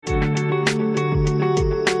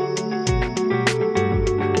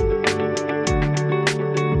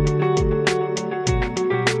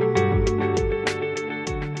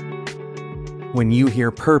When you hear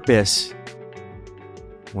purpose,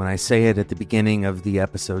 when I say it at the beginning of the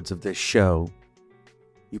episodes of this show,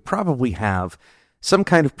 you probably have some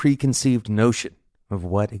kind of preconceived notion of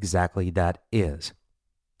what exactly that is.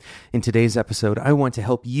 In today's episode, I want to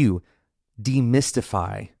help you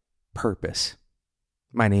demystify purpose.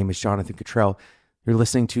 My name is Jonathan Cottrell. You're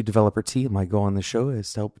listening to Developer Tea. My goal on the show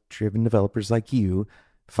is to help driven developers like you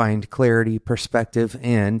find clarity, perspective,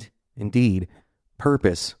 and, indeed,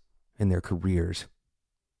 purpose in their careers.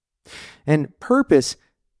 And purpose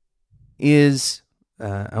is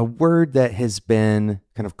a word that has been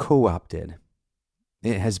kind of co-opted.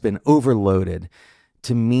 It has been overloaded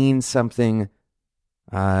to mean something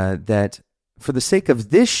that, for the sake of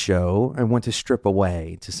this show, I want to strip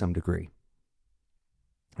away to some degree.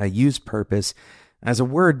 I use purpose as a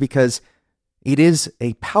word because it is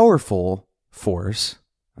a powerful force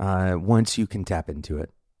once you can tap into it,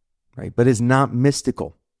 right? But it's not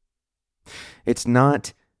mystical. It's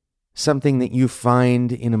not something that you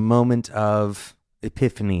find in a moment of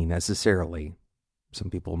epiphany necessarily.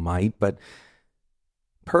 Some people might, but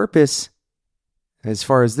purpose, as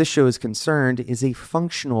far as this show is concerned, is a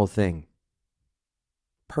functional thing.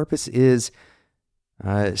 Purpose is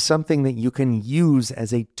something that you can use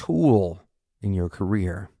as a tool in your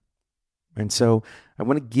career. And so I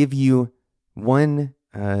want to give you one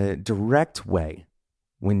direct way.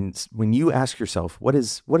 When you ask yourself, what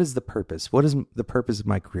is the purpose? What is the purpose of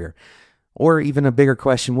my career? Or even a bigger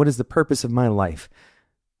question, what is the purpose of my life?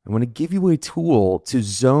 I want to give you a tool to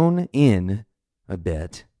zone in a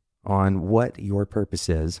bit on what your purpose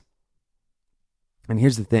is. And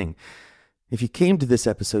here's the thing. If you came to this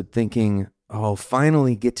episode thinking, oh,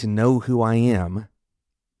 finally get to know who I am,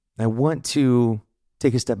 I want to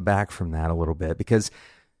take a step back from that a little bit, because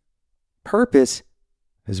purpose,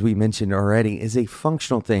 as we mentioned already, is a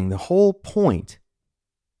functional thing. The whole point,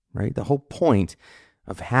 right? The whole point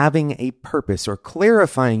of having a purpose or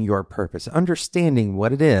clarifying your purpose, understanding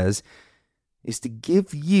what it is to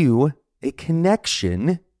give you a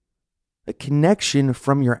connection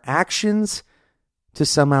from your actions to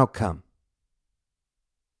some outcome.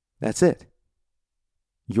 That's it.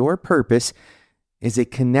 Your purpose is a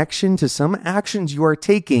connection to some actions you are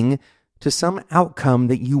taking to some outcome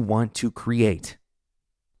that you want to create.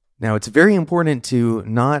 Now, it's very important to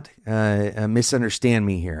not misunderstand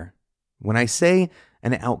me here. When I say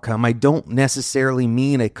an outcome, I don't necessarily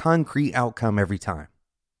mean a concrete outcome every time.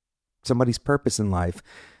 Somebody's purpose in life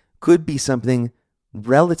could be something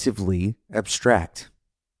relatively abstract.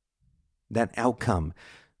 That outcome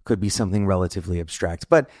could be something relatively abstract.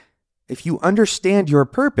 But if you understand your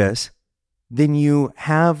purpose, then you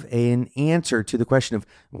have an answer to the question of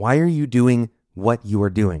why are you doing what you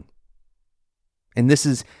are doing? And this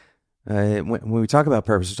is, when we talk about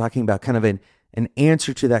purpose, we're talking about kind of an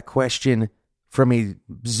answer to that question from a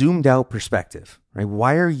zoomed out perspective, right?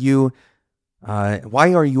 Why are you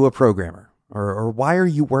a programmer? Or why are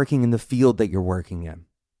you working in the field that you're working in?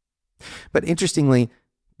 But interestingly,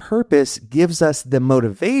 purpose gives us the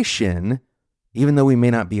motivation, even though we may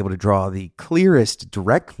not be able to draw the clearest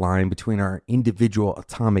direct line between our individual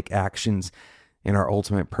atomic actions and our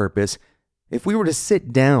ultimate purpose. If we were to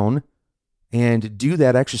sit down and do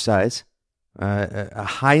that exercise, a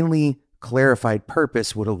highly clarified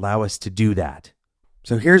purpose would allow us to do that.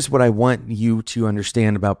 So here's what I want you to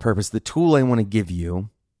understand about purpose. The tool I want to give you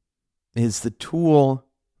is the tool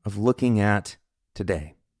of looking at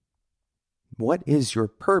today. What is your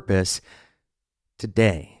purpose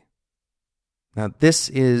today? Now, this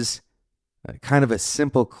is kind of a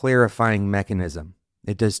simple clarifying mechanism.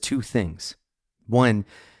 It does two things. One,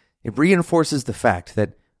 it reinforces the fact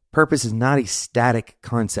that purpose is not a static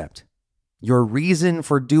concept. Your reason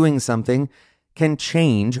for doing something can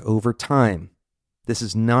change over time. This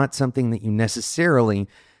is not something that you necessarily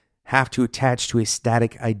have to attach to a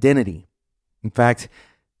static identity. In fact,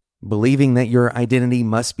 believing that your identity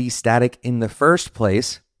must be static in the first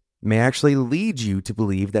place may actually lead you to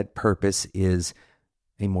believe that purpose is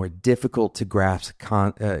a more difficult to grasp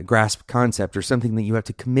concept, or something that you have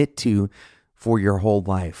to commit to for your whole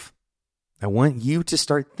life. I want you to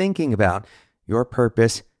start thinking about your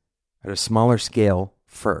purpose at a smaller scale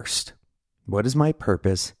first. What is my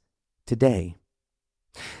purpose today?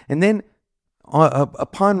 And then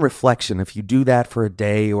upon reflection, if you do that for a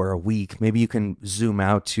day or a week, maybe you can zoom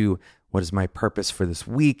out to what is my purpose for this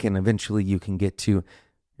week, and eventually you can get to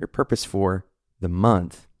your purpose for the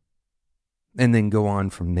month, and then go on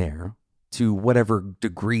from there to whatever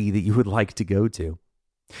degree that you would like to go to.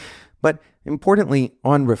 But importantly,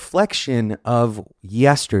 on reflection of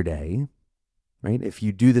yesterday, right? If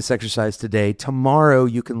you do this exercise today, tomorrow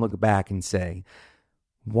you can look back and say,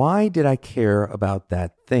 why did I care about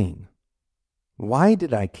that thing? Why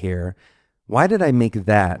did I care? Why did I make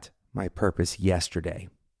that my purpose yesterday?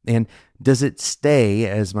 And does it stay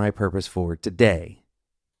as my purpose for today?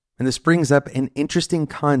 And this brings up an interesting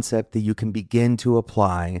concept that you can begin to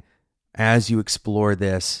apply as you explore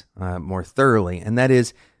this more thoroughly. And that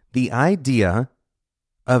is the idea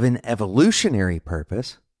of an evolutionary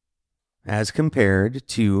purpose as compared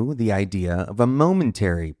to the idea of a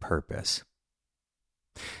momentary purpose.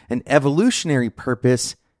 An evolutionary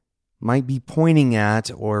purpose might be pointing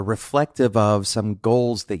at or reflective of some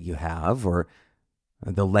goals that you have or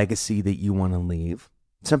the legacy that you want to leave,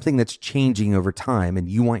 something that's changing over time, and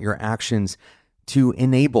you want your actions to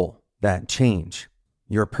enable that change.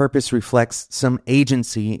 Your purpose reflects some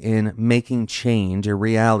agency in making change a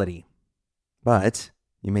reality. But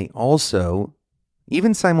you may also,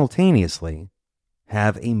 even simultaneously,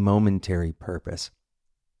 have a momentary purpose.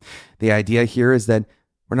 The idea here is that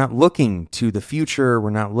we're not looking to the future, we're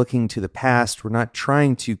not looking to the past, we're not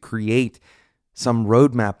trying to create some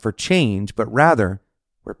roadmap for change, but rather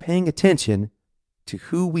we're paying attention to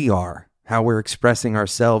who we are, how we're expressing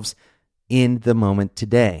ourselves in the moment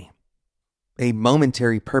today. A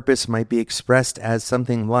momentary purpose might be expressed as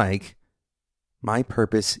something like, my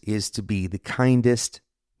purpose is to be the kindest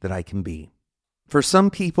that I can be. For some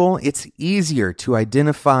people, it's easier to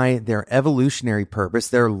identify their evolutionary purpose,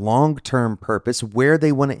 their long-term purpose, where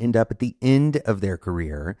they want to end up at the end of their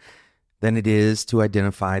career, than it is to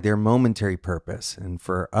identify their momentary purpose. And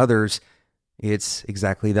for others, it's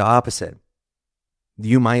exactly the opposite.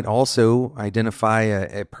 You might also identify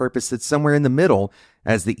a purpose that's somewhere in the middle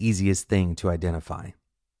as the easiest thing to identify.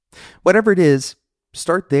 Whatever it is,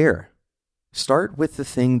 start there. Start with the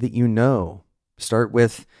thing that you know. Start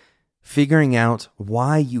with figuring out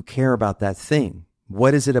why you care about that thing.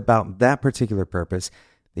 What is it about that particular purpose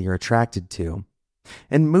that you're attracted to?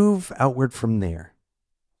 And move outward from there.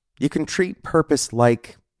 You can treat purpose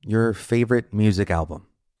like your favorite music album.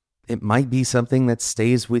 It might be something that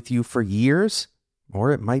stays with you for years,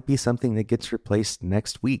 or it might be something that gets replaced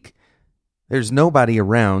next week. There's nobody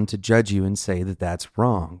around to judge you and say that that's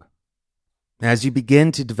wrong. As you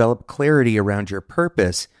begin to develop clarity around your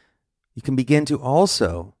purpose, you can begin to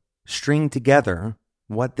also string together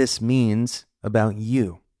what this means about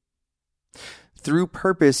you. Through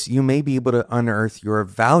purpose, you may be able to unearth your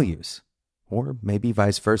values, or maybe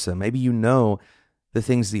vice versa. Maybe you know the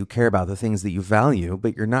things that you care about, the things that you value,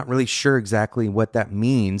 but you're not really sure exactly what that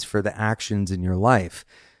means for the actions in your life.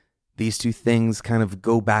 These two things kind of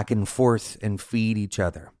go back and forth and feed each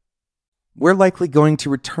other. We're likely going to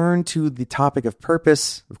return to the topic of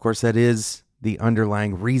purpose. Of course, that is the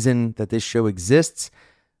underlying reason that this show exists,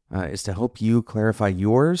 is to help you clarify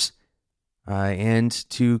yours and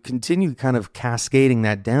to continue kind of cascading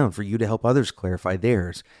that down for you to help others clarify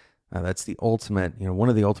theirs. That's the ultimate, one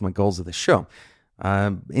of the ultimate goals of the show.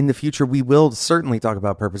 In the future, we will certainly talk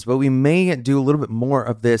about purpose, but we may do a little bit more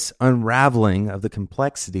of this unraveling of the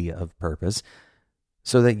complexity of purpose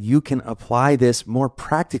so that you can apply this more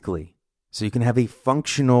practically, so you can have a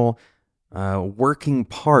functional working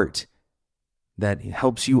part that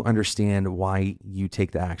helps you understand why you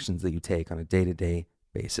take the actions that you take on a day-to-day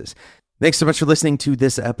basis. Thanks so much for listening to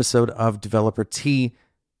this episode of Developer Tea.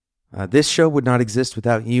 This show would not exist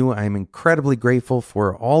without you. I am incredibly grateful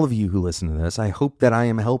for all of you who listen to this. I hope that I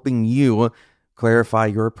am helping you clarify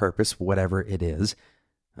your purpose, whatever it is,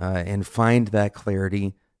 and find that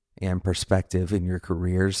clarity and perspective in your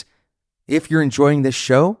careers. If you're enjoying this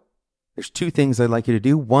show, there's two things I'd like you to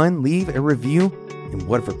do. One, leave a review in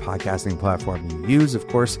whatever podcasting platform you use. Of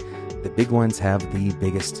course, the big ones have the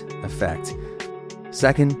biggest effect.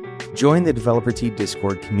 Second, join the Developer Tea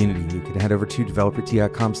Discord community. You can head over to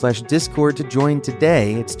developertea.com/Discord to join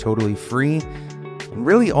today. It's totally free. And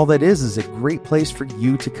really all that is a great place for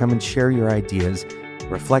you to come and share your ideas,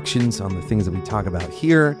 reflections on the things that we talk about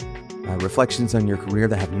here, reflections on your career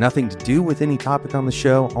that have nothing to do with any topic on the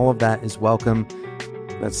show. All of that is welcome.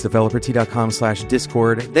 That's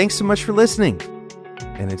developertea.com/Discord. Thanks so much for listening.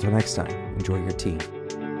 And until next time, enjoy your tea.